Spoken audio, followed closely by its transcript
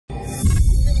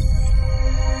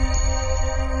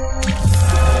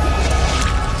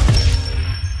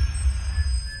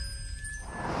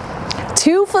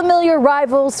familiar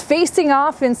rivals facing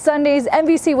off in Sunday's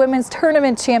MVC Women's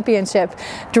Tournament Championship.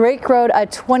 Drake rode a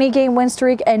 20-game win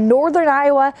streak and Northern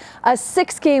Iowa a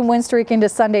 6-game win streak into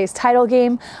Sunday's title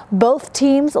game. Both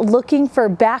teams looking for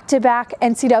back-to-back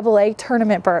NCAA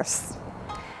tournament berths.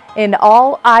 An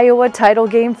all-Iowa title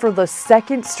game for the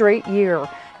second straight year.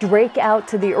 Drake out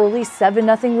to the early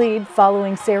 7-0 lead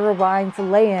following Sarah Ryan's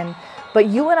lay-in. But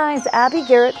UNI's Abby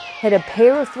Garrett hit a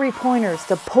pair of three-pointers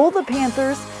to pull the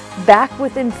Panthers back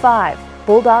within 5.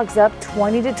 Bulldogs up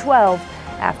 20-12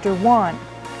 after 1.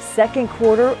 Second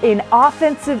quarter, an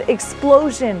offensive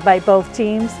explosion by both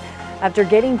teams. After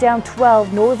getting down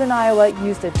 12, Northern Iowa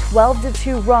used a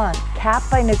 12-2 run, capped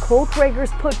by Nicole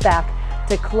Traeger's putback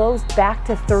to close back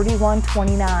to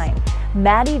 31-29.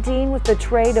 Maddie Dean with the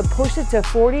tray to push it to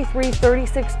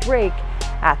 43-36 Drake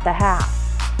at the half.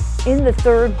 In the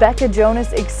third, Becca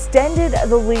Jonas extended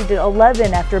the lead to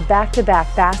 11 after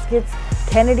back-to-back baskets.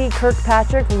 Kennedy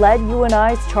Kirkpatrick led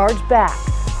UNI's charge back.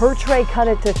 Her tray cut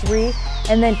it to 3,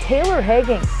 and then Taylor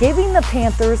Hagan giving the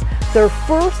Panthers their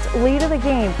first lead of the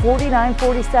game,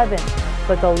 49-47.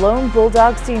 But the lone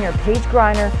Bulldog senior, Paige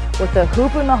Griner, with the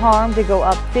hoop and the harm to go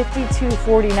up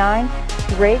 52-49.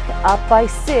 Drake up by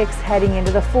 6 heading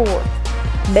into the fourth.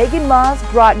 Megan Maas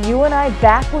brought UNI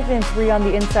back within 3 on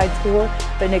the inside score,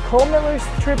 but Nicole Miller's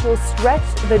triple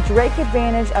stretched the Drake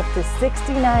advantage up to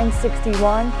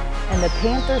 69-61, and the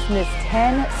Panthers missed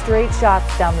 10 straight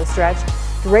shots down the stretch.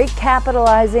 Drake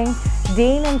capitalizing,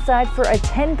 Dean inside for a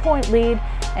 10-point lead,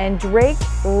 and Drake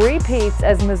repeats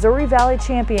as Missouri Valley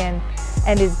champion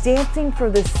and is dancing for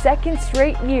the second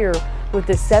straight year with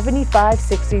the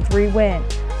 75-63 win.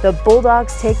 The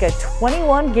Bulldogs take a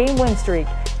 21-game win streak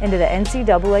into the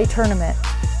NCAA tournament.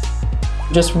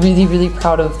 Just really, really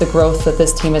proud of the growth that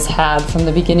this team has had from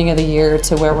the beginning of the year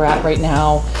to where we're at right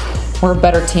now. We're a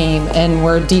better team, and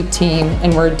we're a deep team,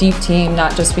 and we're a deep team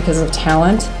not just because of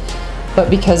talent, but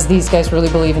because these guys really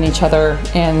believe in each other,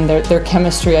 and their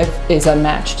chemistry is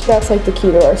unmatched. That's like the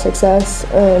key to our success.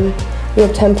 We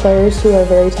have 10 players who are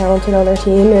very talented on our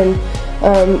team, and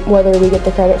whether we get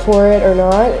the credit for it or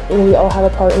not, we all have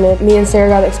a part in it. Me and Sarah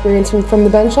got experience from the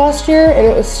bench last year, and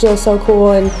it was still so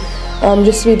cool, and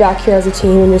just to be back here as a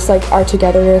team and just like our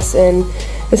togetherness, and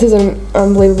this is an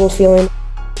unbelievable feeling.